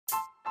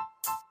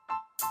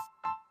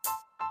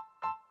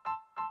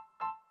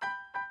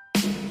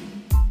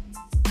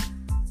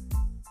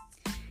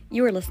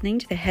You are listening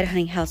to the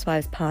Headhunting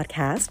Housewives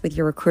podcast with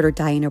your recruiter,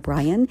 Diane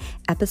O'Brien,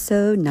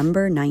 episode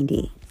number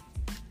 90.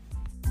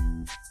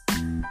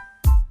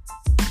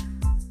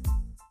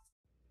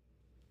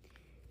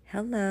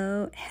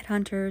 Hello,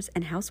 headhunters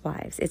and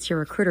housewives. It's your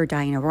recruiter,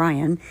 Diane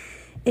O'Brien.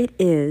 It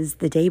is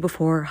the day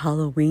before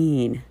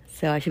Halloween.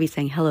 So I should be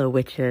saying hello,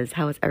 witches.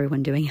 How is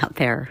everyone doing out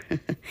there?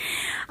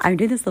 I'm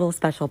doing this little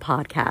special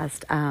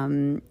podcast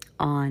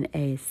on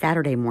a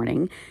Saturday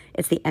morning.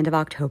 It's the end of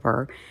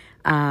October.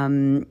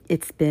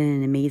 It's been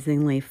an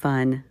amazingly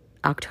fun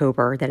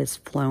October that has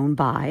flown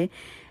by,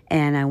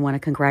 and I want to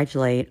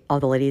congratulate all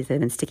the ladies that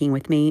have been sticking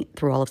with me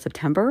through all of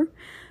September,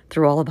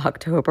 through all of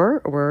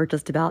October. We're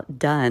just about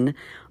done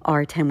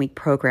our 10-week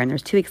program.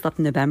 There's 2 weeks left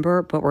in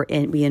November, but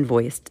we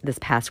invoiced this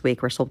past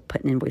week. We're still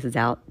putting invoices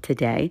out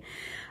today.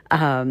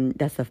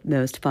 That's the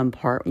most fun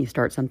part when you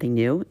start something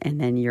new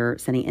and then you're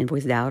sending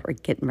invoices out or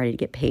getting ready to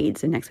get paid.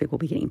 So next week we'll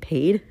be getting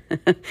paid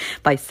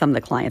by some of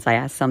the clients. I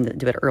asked some to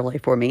do it early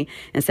for me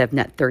instead of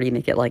net 30,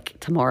 make it like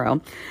tomorrow.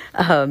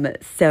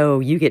 So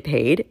you get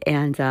paid,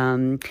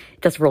 and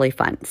that's really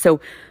fun.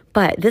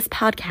 But this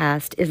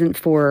podcast isn't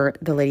for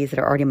the ladies that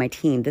are already on my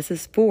team. This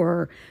is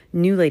for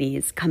new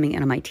ladies coming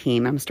in on my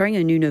team. I'm starting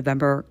a new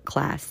November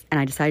class,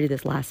 and I decided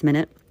this last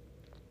minute.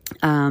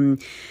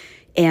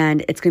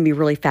 And it's going to be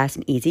really fast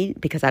and easy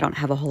because I don't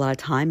have a whole lot of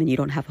time and you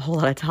don't have a whole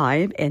lot of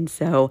time. And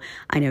so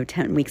I know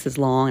 10 weeks is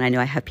long. And I know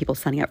I have people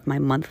signing up for my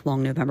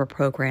month-long November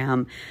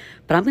program.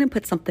 But I'm going to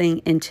put something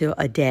into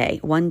a day,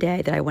 one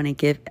day that I want to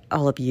give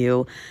all of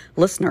you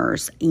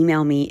listeners.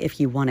 Email me if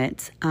you want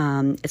it.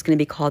 It's going to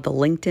be called the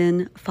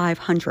LinkedIn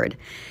 500.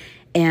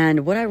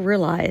 And what I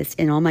realized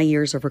in all my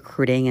years of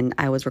recruiting, and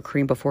I was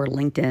recruiting before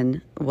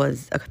LinkedIn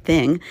was a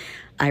thing.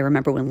 I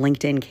remember when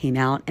LinkedIn came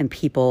out and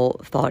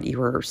people thought you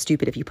were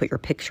stupid if you put your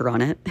picture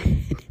on it.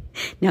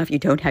 Now, if you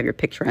don't have your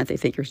picture on it, they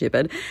think you're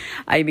stupid.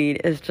 I mean,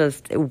 it's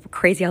just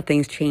crazy how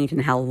things change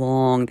and how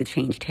long the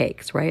change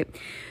takes, right?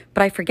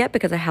 But I forget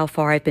because of how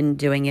far I've been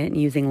doing it and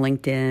using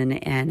LinkedIn,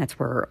 and that's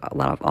where a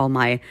lot of all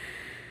my,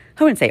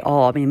 I wouldn't say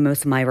all, I mean,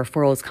 most of my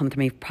referrals come to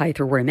me probably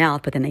through word of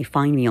mouth, but then they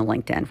find me on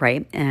LinkedIn,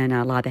 right? And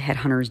a lot of the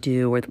headhunters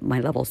do, or my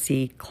level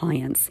C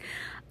clients.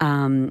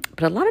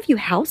 But a lot of you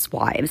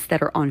housewives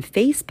that are on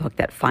Facebook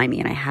that find me,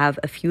 and I have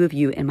a few of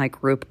you in my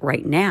group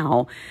right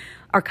now,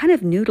 are kind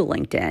of new to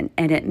LinkedIn.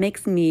 And it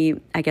makes me,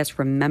 I guess,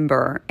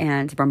 remember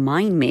and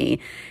remind me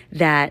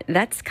that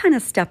that's kind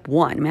of step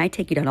one. I mean, I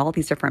take you down all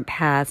these different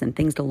paths and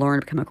things to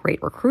learn to become a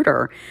great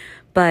recruiter.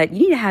 But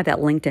you need to have that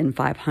LinkedIn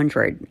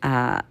 500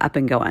 up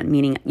and going,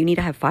 meaning you need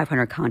to have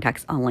 500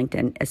 contacts on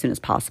LinkedIn as soon as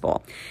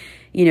possible.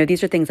 You know,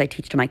 these are things I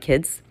teach to my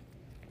kids.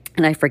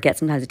 And I forget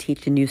sometimes to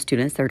teach to new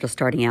students that are just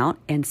starting out.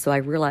 And so I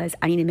realized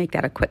I need to make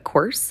that a quick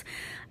course.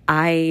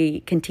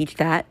 I can teach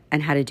that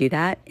and how to do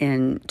that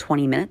in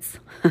 20 minutes.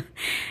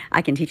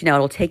 I can teach you now.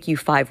 It'll take you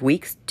 5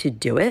 weeks to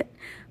do it,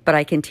 but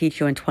I can teach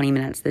you in 20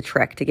 minutes the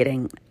trick to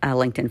getting a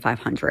LinkedIn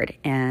 500.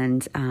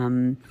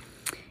 And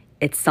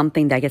it's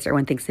something that I guess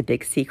everyone thinks is a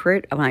big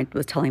secret. When I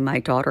was telling my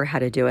daughter how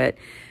to do it,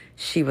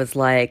 she was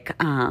like,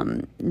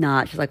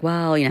 she's like,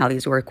 well, you know, how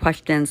these weird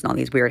questions and all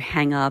these weird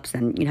hang-ups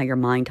and, you know, your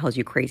mind tells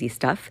you crazy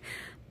stuff.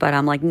 But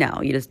I'm like,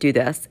 no, you just do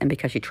this. And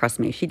because she trusts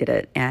me, she did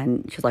it.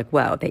 And she's like,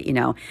 whoa, you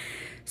know.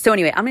 So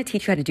anyway, I'm going to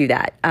teach you how to do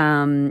that.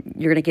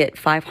 You're going to get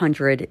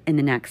 500 in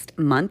the next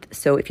month.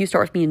 So if you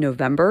start with me in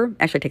November,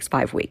 actually it takes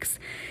 5 weeks.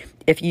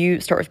 If you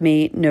start with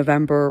me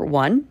November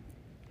 1,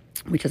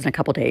 which is in a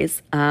couple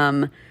days,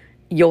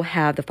 you'll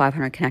have the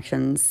 500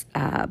 connections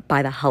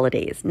by the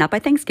holidays. Not by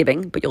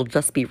Thanksgiving, but you'll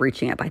just be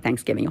reaching it by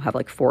Thanksgiving. You'll have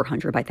like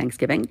 400 by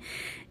Thanksgiving.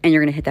 And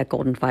you're going to hit that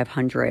golden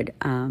 500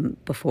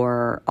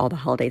 before all the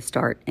holidays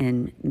start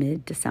in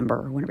mid-December,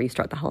 or whenever you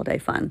start the holiday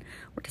fun,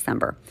 or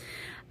December.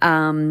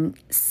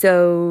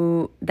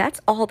 So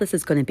that's all this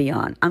is going to be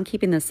on. I'm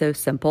keeping this so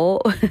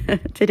simple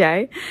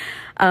today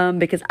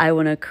because I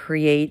want to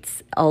create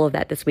all of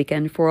that this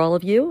weekend for all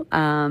of you.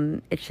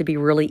 It should be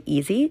really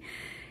easy.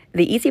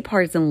 The easy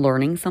part is in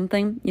learning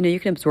something. You know, you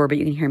can absorb it.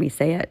 You can hear me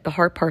say it. The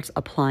hard part's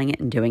applying it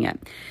and doing it.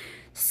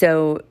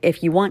 So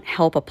if you want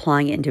help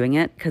applying it and doing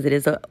it, because it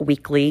is a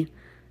weekly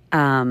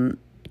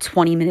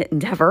 20-minute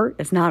endeavor,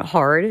 it's not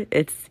hard.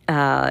 It's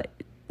they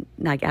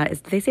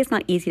say it's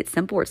not easy, it's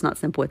simple, or it's not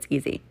simple, it's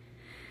easy.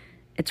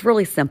 It's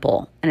really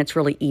simple and it's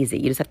really easy.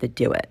 You just have to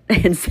do it.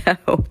 And so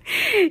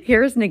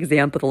here's an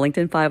example, the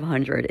LinkedIn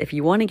 500. If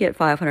you want to get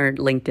 500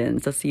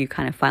 LinkedIns, so you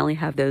kind of finally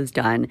have those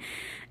done,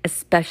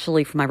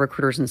 especially for my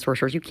recruiters and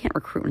sourcers, you can't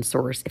recruit and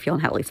source if you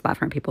don't have at least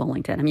 500 people on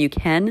LinkedIn. I mean, you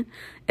can,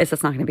 it's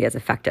just not going to be as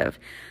effective.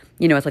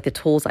 You know, it's like the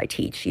tools I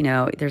teach. You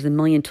know, there's a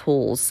million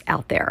tools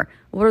out there.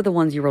 What are the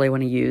ones you really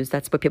want to use?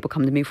 That's what people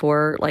come to me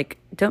for. Like,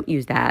 don't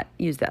use that,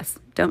 use this.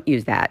 Don't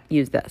use that,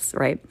 use this,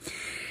 right?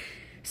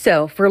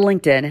 So for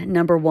LinkedIn,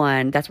 number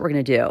one, that's what we're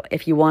going to do.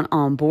 If you want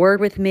on board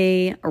with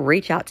me,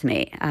 reach out to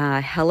me.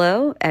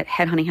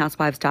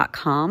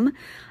 hello@headhuntinghousewives.com.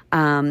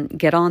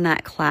 Get on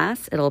that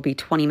class. It'll be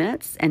 20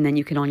 minutes, and then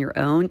you can on your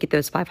own get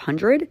those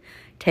 500.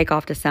 Take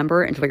off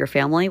December, enjoy your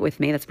family with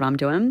me. That's what I'm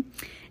doing.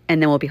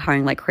 And then we'll be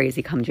hiring like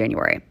crazy come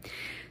January.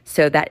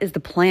 So that is the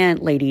plan,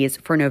 ladies,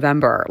 for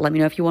November. Let me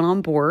know if you want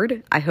on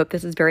board. I hope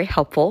this is very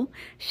helpful.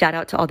 Shout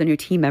out to all the new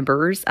team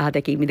members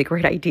that gave me the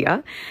great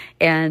idea.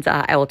 And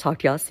I will talk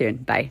to y'all soon.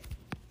 Bye.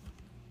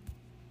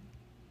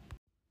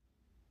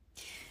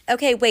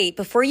 Okay, wait,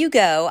 before you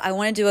go, I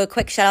want to do a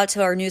quick shout out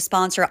to our new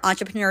sponsor,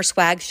 Entrepreneur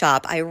Swag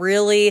Shop. I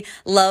really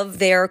love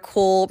their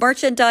cool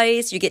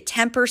merchandise. You get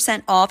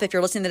 10% off if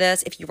you're listening to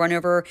this, if you run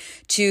over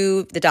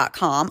to the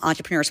 .com,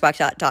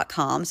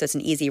 entrepreneurswagshop.com. So it's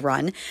an easy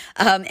run.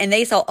 And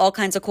they sell all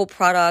kinds of cool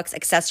products,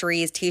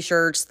 accessories,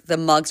 t-shirts. The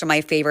mugs are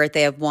my favorite.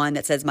 They have one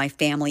that says, "My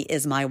family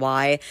is my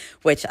why,"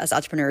 which as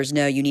entrepreneurs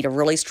know, you need a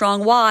really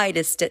strong why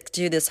to stick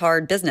to this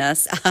hard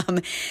business.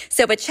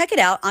 But check it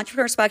out,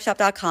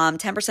 entrepreneurswagshop.com,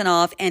 10%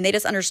 off. And they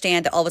just understand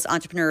that all of us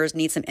entrepreneurs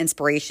need some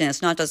inspiration.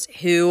 It's not just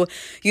who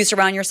you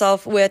surround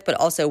yourself with, but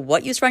also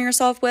what you surround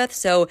yourself with.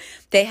 So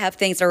they have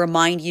things that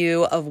remind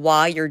you of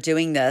why you're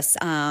doing this.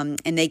 And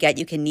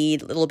you can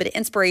need a little bit of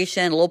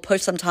inspiration, a little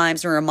push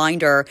sometimes, and a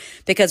reminder,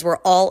 because we're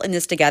all in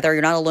this together.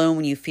 You're not alone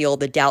when you feel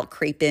the doubt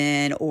creep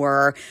in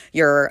or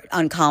you're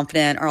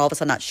unconfident or all of a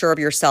sudden not sure of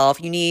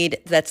yourself. You need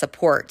that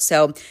support.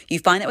 So you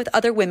find that with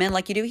other women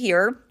like you do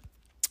here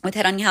with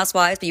Headhunting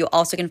Housewives, but you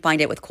also can find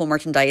it with cool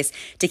merchandise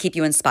to keep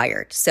you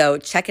inspired. So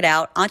check it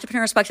out,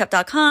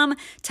 entrepreneurswagshop.com,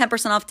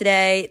 10% off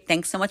today.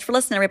 Thanks so much for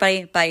listening,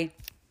 everybody. Bye.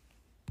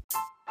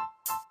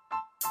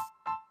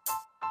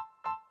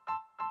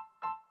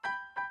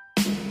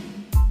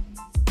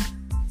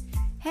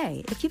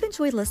 Hey, if you've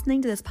enjoyed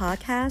listening to this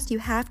podcast, you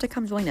have to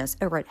come join us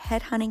over at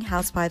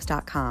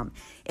headhuntinghousewives.com.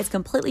 It's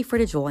completely free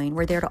to join.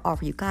 We're there to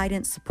offer you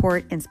guidance,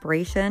 support,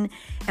 inspiration.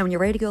 And when you're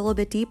ready to go a little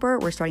bit deeper,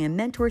 we're starting a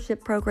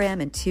mentorship program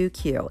in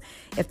 2Q.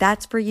 If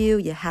that's for you,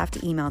 you have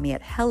to email me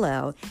at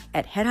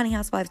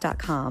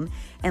hello@headhuntinghousewives.com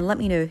and let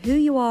me know who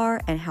you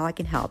are and how I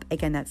can help.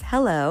 Again, that's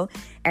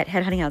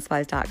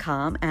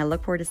hello@headhuntinghousewives.com, and I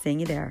look forward to seeing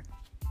you there.